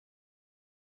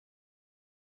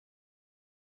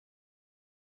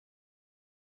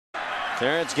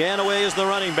Terrence Ganaway is the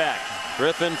running back.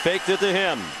 Griffin faked it to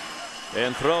him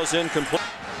and throws incomplete.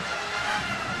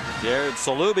 Jared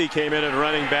Salubi came in at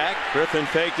running back. Griffin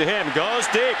faked to him. Goes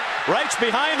deep. Wright's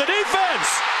behind the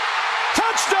defense.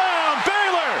 Touchdown,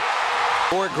 Baylor!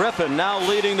 For Griffin, now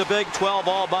leading the Big 12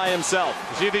 all by himself.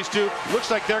 You see these two?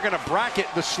 Looks like they're going to bracket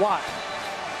the slot.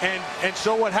 And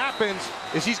so what happens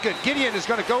is Gideon is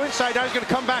going to go inside. Now he's going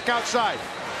to come back outside.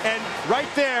 And right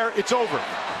there, it's over.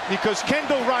 Because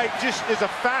Kendall Wright just is a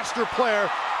faster player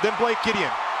than Blake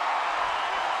Gideon.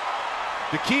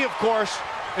 The key, of course,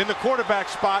 in the quarterback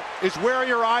spot is where are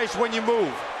your eyes when you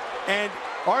move. And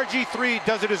RG3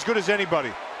 does it as good as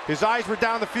anybody. His eyes were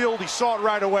down the field. He saw it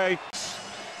right away.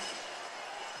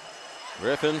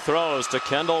 Griffin throws to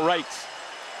Kendall Wright.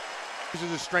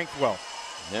 Uses his strength well.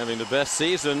 Having the best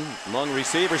season among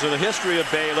receivers in the history of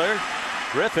Baylor.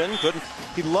 Griffin couldn't.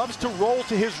 He loves to roll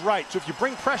to his right. So if you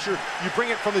bring pressure, you bring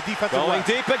it from the defensive Going left.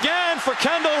 deep again for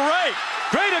Kendall Wright.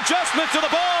 Great adjustment to the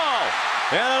ball.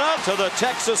 And up to the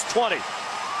Texas 20.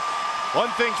 One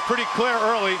thing's pretty clear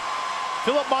early.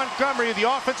 Philip Montgomery, the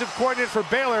offensive coordinator for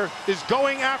Baylor, is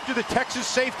going after the Texas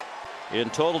safety. In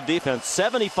total defense,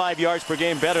 75 yards per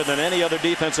game, better than any other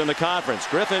defense in the conference.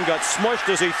 Griffin got smushed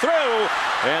as he threw,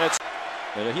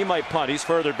 and he might punt. He's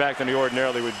further back than he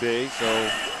ordinarily would be,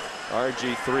 so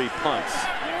RG3 punts.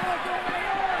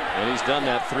 And he's done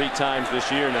that 3 times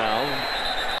this year now.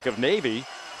 Of Navy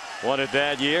won it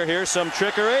that year. Here's some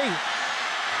trickery.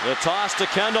 The toss to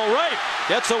Kendall Wright.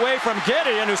 Gets away from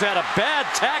Gideon, who's had a bad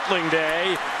tackling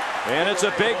day. And it's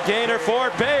a big gainer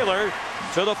for Baylor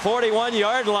to the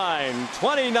 41-yard line.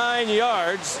 29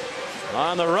 yards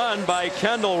on the run by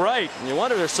Kendall Wright. And you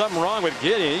wonder if there's something wrong with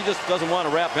Gideon. He just doesn't want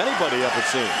to wrap anybody up, it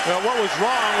seems. Well, what was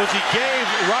wrong was he gave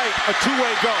Wright a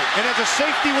two-way go. And as a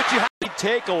safety, what you have...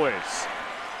 Takeaways.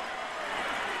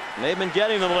 They've been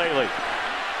getting them lately.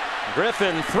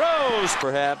 Griffin throws,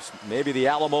 perhaps, maybe the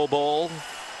Alamo Bowl.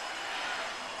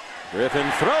 Griffin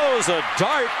throws a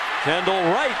dart. Kendall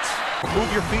Wright.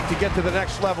 Move your feet to get to the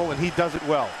next level, and he does it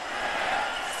well.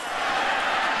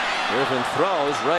 Griffin throws right.